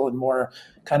fantastical and more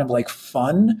kind of like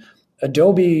fun.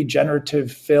 Adobe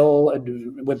Generative Fill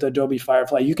with Adobe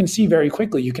Firefly, you can see very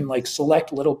quickly, you can like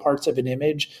select little parts of an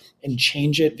image and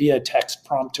change it via text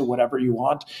prompt to whatever you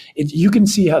want. You can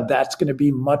see how that's going to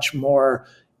be much more,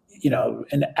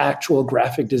 an actual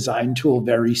graphic design tool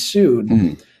very soon.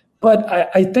 Mm-hmm. But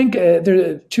I think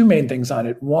there are two main things on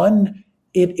it. One,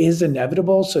 it is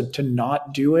inevitable. So to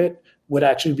not do it would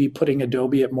actually be putting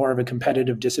Adobe at more of a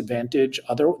competitive disadvantage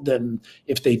other than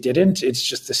if they didn't. It's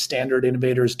just the standard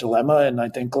innovator's dilemma. And I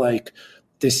think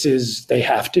they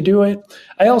have to do it.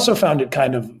 I also found it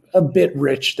kind of a bit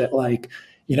rich that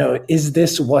is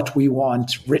this what we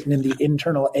want written in the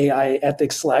internal AI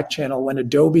ethics Slack channel when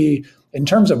Adobe, in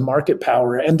terms of market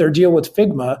power, and their deal with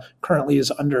Figma currently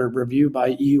is under review by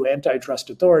EU antitrust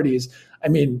authorities. I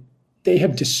mean, they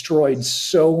have destroyed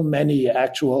so many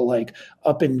actual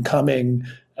up and coming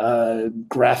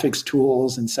graphics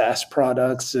tools and SaaS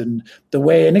products, and the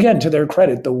way, and again, to their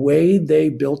credit, the way they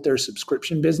built their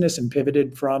subscription business and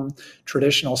pivoted from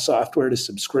traditional software to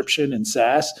subscription and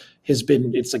SaaS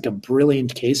it's like a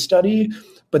brilliant case study.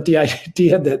 But the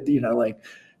idea that, like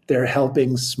they're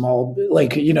helping small,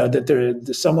 like, that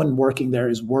someone working there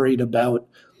is worried about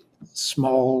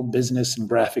small business and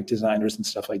graphic designers and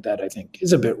stuff like that, I think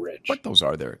is a bit rich. But those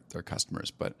are their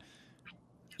customers, but.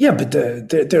 Yeah, but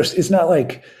it's not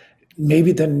like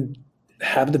maybe then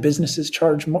have the businesses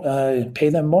pay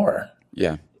them more.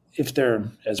 Yeah, if they're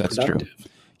as That's productive. True.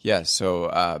 Yeah, so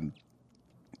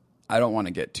I don't want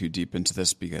to get too deep into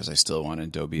this because I still want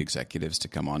Adobe executives to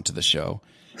come on to the show.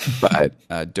 But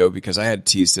Adobe, because I had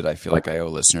teased it, I feel like I owe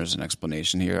listeners an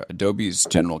explanation here. Adobe's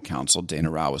general counsel, Dana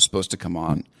Rao, was supposed to come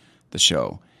on the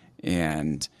show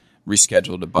and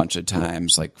rescheduled a bunch of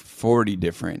times, like 40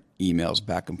 different emails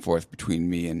back and forth between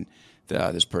me and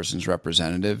this person's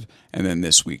representative. And then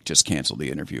this week just canceled the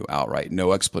interview outright.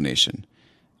 No explanation.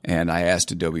 And I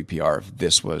asked Adobe PR if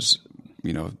this was,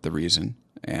 the reason,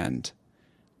 and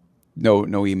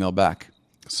no email back.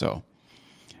 So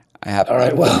I have. All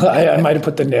right. Well, I might have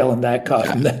put the nail in that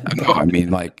coffin. Yeah, no, I mean,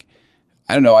 like,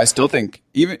 I don't know. I still think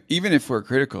even if we're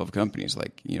critical of companies,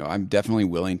 like, I'm definitely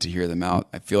willing to hear them out.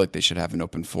 I feel like they should have an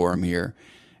open forum here.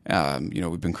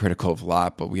 We've been critical of a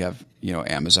lot, but we have,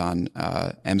 Amazon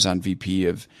VP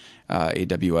of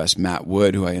AWS, Matt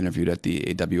Wood, who I interviewed at the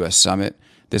AWS Summit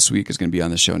this week, is going to be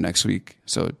on the show next week.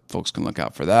 So folks can look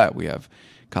out for that. We have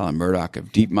Colin Murdoch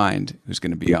of DeepMind, who's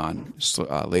going to be on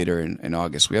later in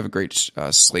August. We have a great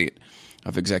slate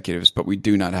of executives, but we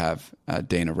do not have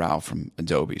Dana Rao from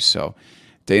Adobe. So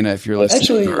Dana, if you're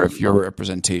listening, or if your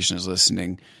representation is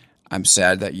listening, I'm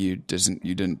sad that you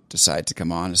didn't decide to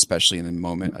come on, especially in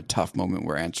a tough moment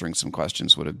where answering some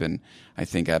questions would have been, I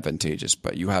think, advantageous.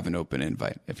 But you have an open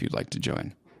invite if you'd like to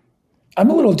join. I'm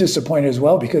a little disappointed as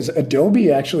well because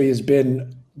Adobe actually has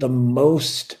been the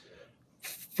most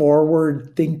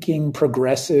forward-thinking,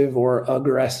 progressive, or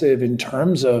aggressive in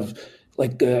terms of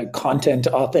like the content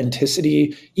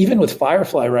authenticity. Even with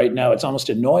Firefly right now, it's almost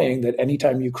annoying that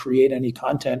anytime you create any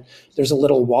content, there's a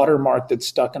little watermark that's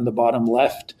stuck in the bottom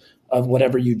left of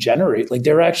whatever you generate. Like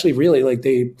they're actually really like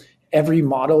every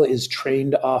model is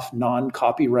trained off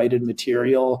non-copyrighted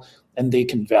material and they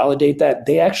can validate that.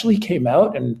 They actually came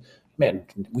out and man,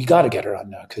 we got to get her on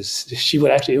now because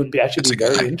it would be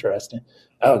very interesting.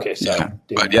 Oh, okay. Sorry.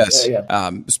 Yeah, but yes.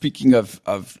 Speaking of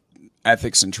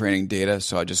ethics and training data,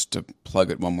 so just to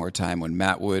plug it one more time, when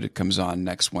Matt Wood comes on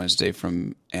next Wednesday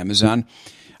from Amazon,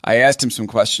 I asked him some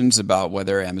questions about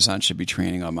whether Amazon should be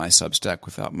training on my Substack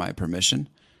without my permission.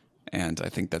 And I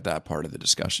think that part of the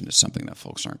discussion is something that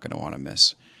folks aren't going to want to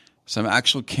miss. Some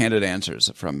actual candid answers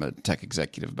from a tech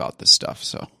executive about this stuff.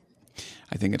 So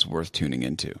I think it's worth tuning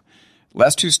into.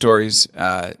 Last two stories.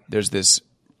 There's this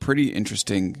pretty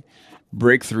interesting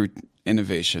breakthrough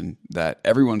innovation that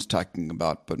everyone's talking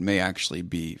about, but may actually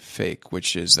be fake,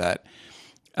 which is that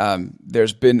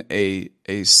there's been a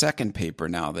second paper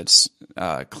now that's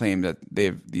claimed that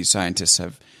these scientists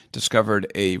have discovered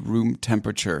a room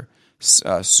temperature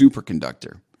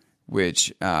superconductor,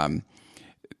 which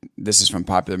this is from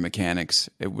Popular Mechanics.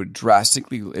 It would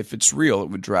drastically, if it's real, it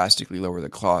would drastically lower the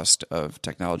cost of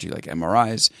technology like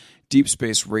MRIs, deep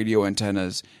space radio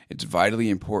antennas. It's vitally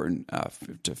important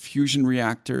to fusion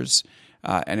reactors,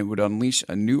 and it would unleash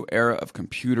a new era of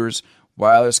computers,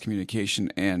 wireless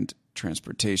communication, and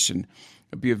transportation.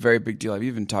 It'd be a very big deal. I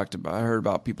heard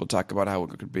about people talk about how it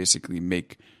could basically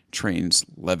make trains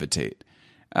levitate.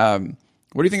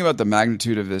 What do you think about the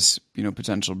magnitude of this,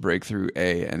 potential breakthrough,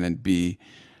 A, and then B,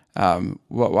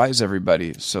 why is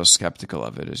everybody so skeptical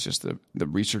of it? It's just the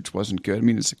research wasn't good. I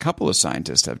mean, it's a couple of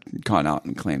scientists have gone out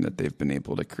and claimed that they've been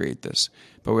able to create this,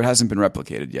 but it hasn't been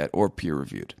replicated yet or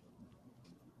peer-reviewed.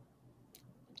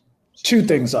 Two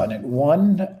things on it.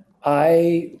 One,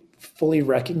 I fully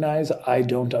recognize I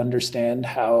don't understand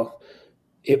how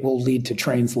it will lead to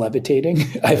trains levitating.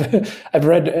 I've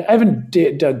read, I haven't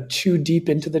dug too deep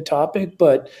into the topic,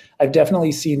 but I've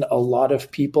definitely seen a lot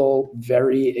of people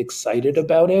very excited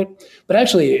about it. But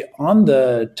actually, on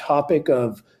the topic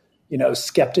of,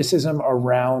 skepticism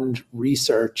around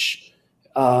research,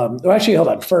 actually, hold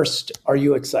on. First, are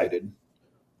you excited?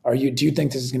 Do you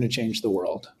think this is going to change the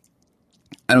world?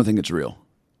 I don't think it's real.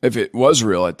 If it was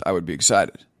real, I would be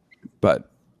excited, but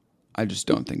I just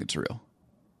don't think it's real.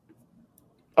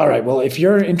 All right. Well, if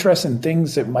you're interested in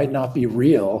things that might not be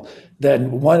real,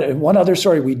 then one other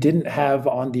story we didn't have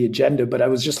on the agenda, but I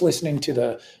was just listening to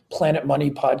the Planet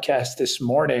Money podcast this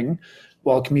morning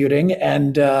while commuting,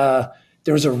 and there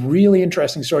was a really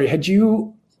interesting story. Had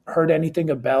you heard anything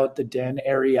about the Dan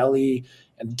Ariely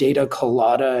and data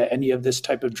colada, any of this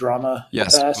type of drama?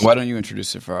 Yes. Why don't you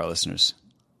introduce it for our listeners?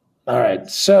 All right.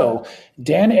 So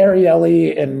Dan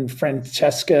Ariely and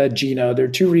Francesca Gino, they're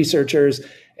two researchers.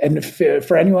 And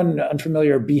for anyone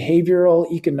unfamiliar,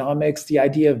 behavioral economics, the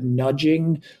idea of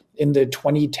nudging in the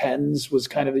 2010s was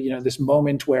kind of, this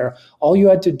moment where all you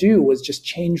had to do was just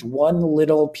change one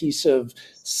little piece of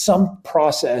some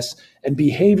process, and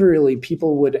behaviorally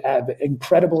people would have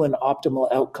incredible and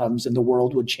optimal outcomes, and the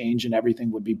world would change and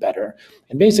everything would be better.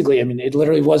 And basically, it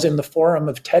literally was in the forum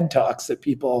of TED Talks that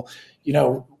people,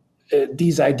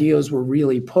 these ideas were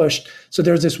really pushed. So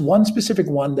there's this one specific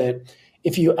one that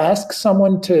if you ask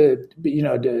someone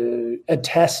to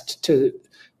attest to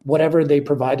whatever they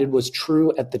provided was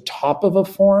true at the top of a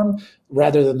form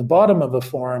rather than the bottom of a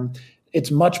form, it's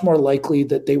much more likely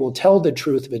that they will tell the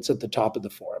truth if it's at the top of the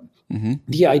form. Mm-hmm.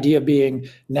 The idea being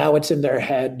now it's in their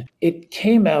head. It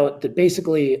came out that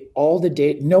basically all the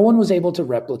data, no one was able to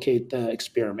replicate the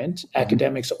experiment, mm-hmm.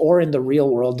 academics or in the real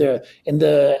world. In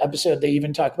the episode, they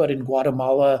even talk about in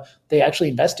Guatemala, they actually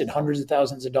invested hundreds of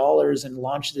thousands of dollars and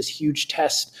launched this huge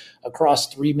test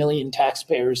across 3 million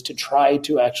taxpayers to try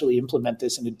to actually implement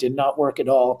this, and it did not work at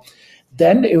all.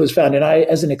 Then it was found, and I,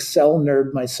 as an Excel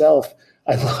nerd myself,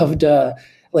 I loved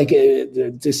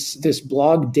this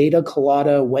blog Data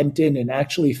Colada went in and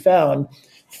actually found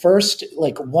first,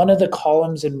 one of the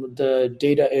columns in the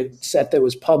data set that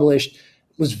was published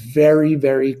was very,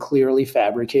 very clearly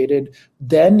fabricated.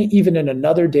 Then even in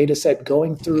another data set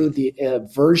going through the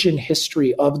version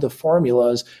history of the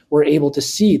formulas, we're able to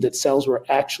see that cells were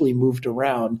actually moved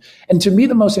around. And to me,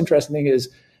 the most interesting thing is,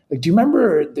 do you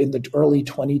remember in the early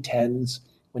 2010s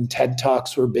when TED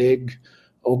Talks were big?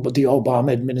 But the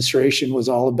Obama administration was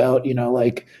all about,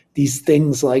 these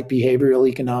things like behavioral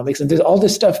economics. And all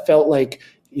this stuff felt like,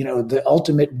 the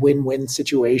ultimate win-win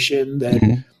situation that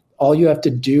mm-hmm. all you have to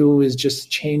do is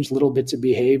just change little bits of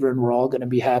behavior and we're all going to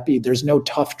be happy. There's no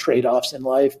tough trade-offs in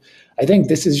life. I think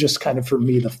this is just kind of, for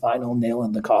me, the final nail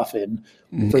in the coffin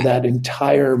mm-hmm. for that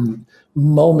entire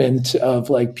moment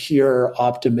of pure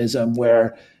optimism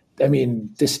where,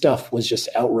 this stuff was just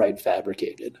outright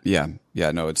fabricated. Yeah.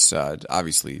 No, it's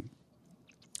obviously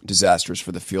disastrous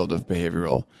for the field of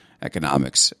behavioral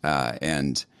economics.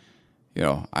 And,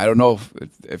 I don't know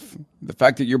if the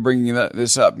fact that you're bringing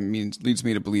this up leads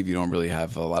me to believe you don't really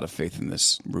have a lot of faith in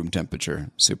this room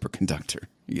temperature superconductor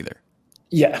either.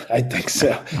 Yeah, I think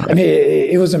so.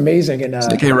 It was amazing. And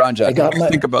okay, Ranjan,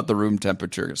 think about the room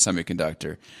temperature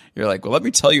semiconductor. You're like, well, let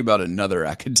me tell you about another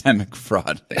academic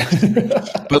fraud thing.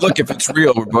 But look, if it's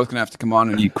real, we're both gonna have to come on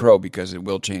and eat crow because it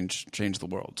will change the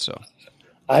world. So,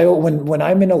 when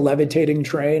I'm in a levitating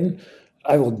train,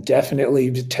 I will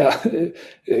definitely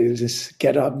just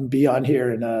get up and be on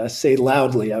here and say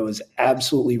loudly, I was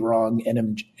absolutely wrong and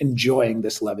am enjoying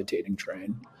this levitating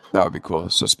train. That would be cool.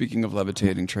 So, speaking of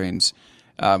levitating trains.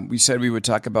 We said we would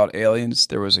talk about aliens.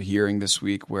 There was a hearing this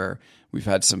week where we've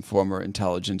had some former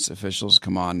intelligence officials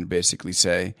come on and basically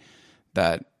say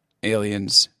that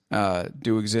aliens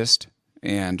do exist.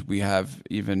 And we have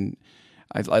even,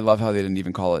 I love how they didn't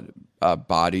even call it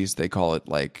bodies. They call it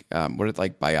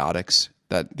biotics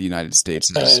that the United States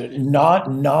is.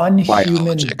 Not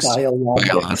non-human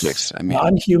biologics.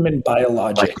 Non-human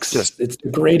biologics. It's the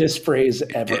greatest phrase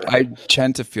ever. I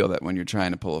tend to feel that when you're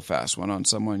trying to pull a fast one on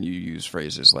someone, you use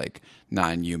phrases like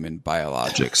non-human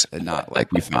biologics and not like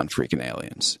we found freaking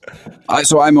aliens.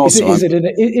 So I'm also. Is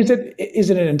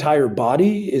it an entire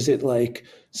body? Is it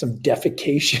some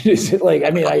defecation? Is it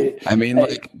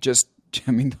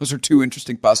those are two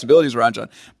interesting possibilities, Ranjan.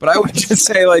 But I would just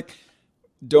say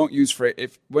don't use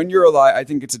phrase when you're a lie. I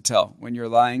think it's a tell when you're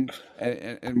lying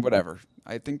and whatever.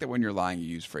 I think that when you're lying, you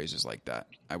use phrases like that.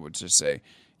 I would just say,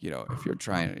 if you're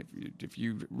trying, if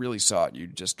you really saw it,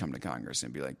 you'd just come to Congress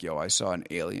and be like, "Yo, I saw an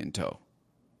alien toe."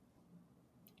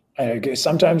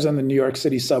 Sometimes on the New York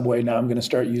City subway now, I'm going to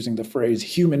start using the phrase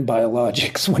 "human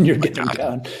biologics" when you're getting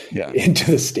down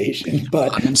into the station.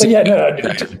 But yeah, no.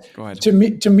 Go ahead. To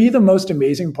me, the most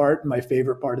amazing part, my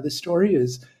favorite part of this story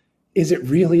is it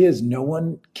really is. No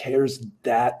one cares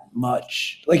that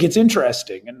much. It's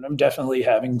interesting, and I'm definitely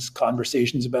having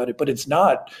conversations about it, but it's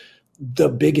not the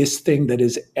biggest thing that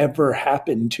has ever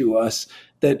happened to us.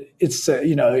 That it's,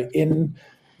 in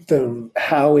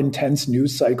how intense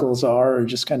news cycles are, or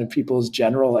just kind of people's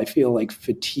general, I feel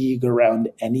fatigue around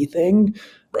anything.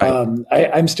 Right.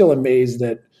 I'm still amazed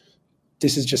that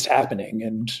this is just happening,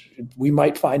 and we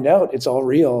might find out it's all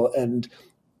real and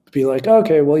be like,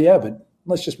 okay, well, yeah, but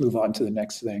let's just move on to the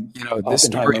next thing.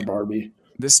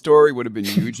 This story would have been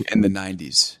huge in the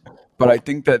 90s, But I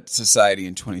think that society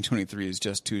in 2023 is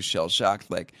just too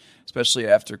shell-shocked, like, especially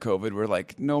after COVID. We're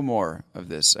like, no more of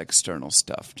this external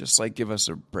stuff. Just like give us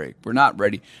a break. We're not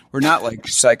ready. We're not like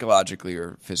psychologically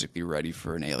or physically ready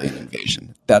for an alien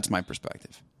invasion. That's my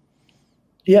perspective.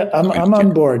 Yeah, I'm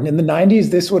on board. In the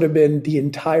 90s, this would have been the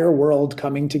entire world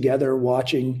coming together,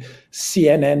 watching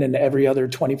CNN and every other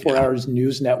 24 hours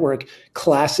news network,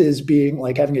 classes being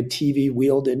like having a TV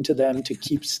wheeled into them to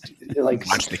keep like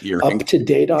up to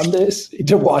date on this,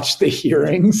 to watch the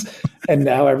hearings. And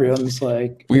now everyone's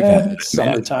like, it's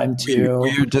summertime too.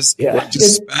 We're just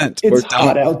spent. It's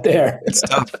hot out there. It's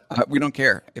tough. We don't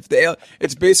care.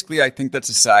 It's basically, I think that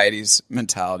society's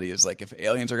mentality is like, if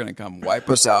aliens are going to come wipe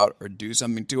us out or do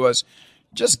something to us,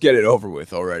 just get it over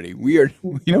with already. We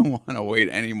don't want to wait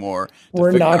anymore.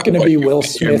 We're not going to be Will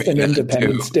Smith in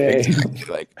Independence Day.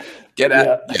 Exactly. Like, get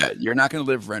out. Yeah, you're not going to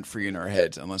live rent free in our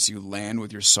heads unless you land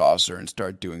with your saucer and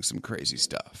start doing some crazy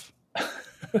stuff.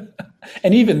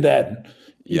 And even then,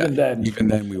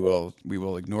 we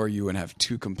will ignore you and have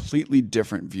two completely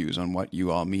different views on what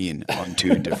you all mean on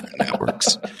two different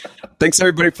networks. Thanks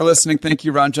everybody for listening. Thank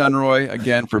you, Ron John Roy,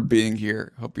 again for being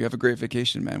here. Hope you have a great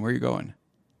vacation, man. Where are you going?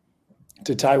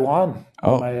 To Taiwan.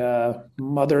 My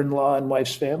mother-in-law and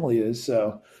wife's family is,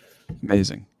 so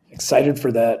amazing. Excited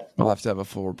for that. We'll have to have a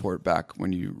full report back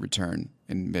when you return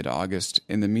in mid-August.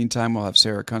 In the meantime, we'll have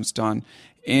Sarah Kunst on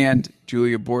and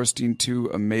Julia Borstein, two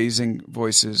amazing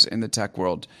voices in the tech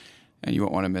world, and you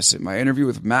won't want to miss it. My interview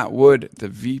with Matt Wood, the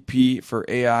VP for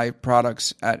AI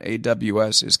products at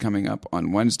AWS, is coming up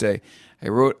on Wednesday. I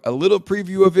wrote a little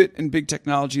preview of it in Big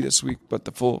Technology this week, but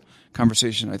the full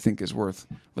conversation I think is worth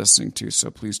listening to,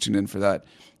 so please tune in for that.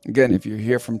 Again, if you're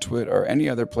here from Twitter or any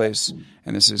other place,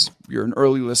 and you're an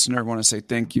early listener, I want to say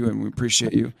thank you, and we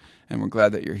appreciate you, and we're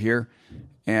glad that you're here.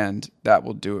 And that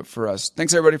will do it for us.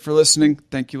 Thanks, everybody, for listening.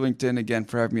 Thank you, LinkedIn, again,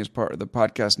 for having me as part of the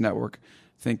podcast network.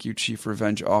 Thank you, Chief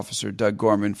Revenge Officer Doug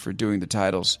Gorman, for doing the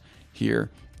titles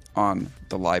here on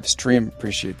the live stream.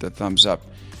 Appreciate the thumbs up.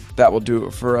 That will do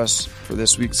it for us for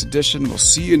this week's edition. We'll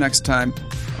see you next time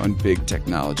on Big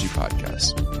Technology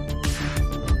Podcast.